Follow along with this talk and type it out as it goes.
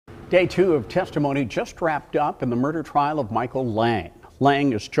Day 2 of testimony just wrapped up in the murder trial of Michael Lang.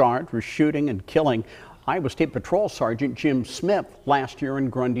 Lang is charged with shooting and killing Iowa State Patrol Sergeant Jim Smith last year in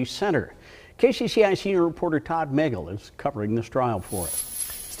Grundy Center. KCCI senior reporter Todd Megal is covering this trial for us.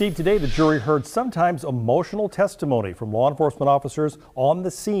 Steve, today the jury heard sometimes emotional testimony from law enforcement officers on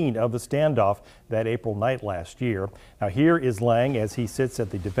the scene of the standoff that April night last year. Now here is Lang as he sits at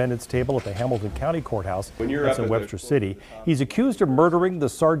the defendant's table at the Hamilton County Courthouse that's in Webster City. He's accused of murdering the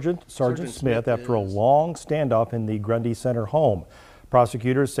Sergeant Smith after a long standoff in the Grundy Center home.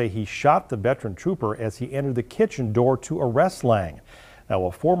 Prosecutors say he shot the veteran trooper as he entered the kitchen door to arrest Lang. Now,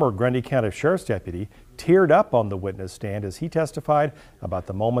 a former Grundy County Sheriff's deputy teared up on the witness stand as he testified about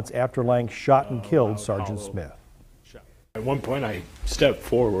the moments after Lang shot and killed Sergeant Smith. At one point I stepped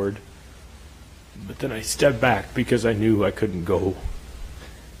forward, but then I stepped back because I knew I couldn't go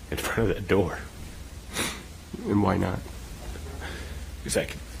in front of that door. And why not? Because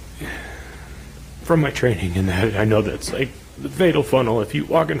from my training in that, I know that's like the fatal funnel. If you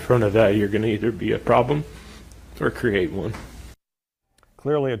walk in front of that, you're going to either be a problem or create one.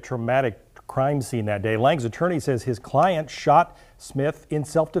 Clearly a traumatic crime scene that day. Lang's attorney says his client shot Smith in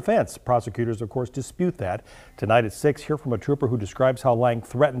self-defense. Prosecutors, of course, dispute that. Tonight at 6, hear from a trooper who describes how Lang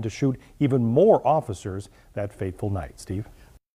threatened to shoot even more officers that fateful night. Steve?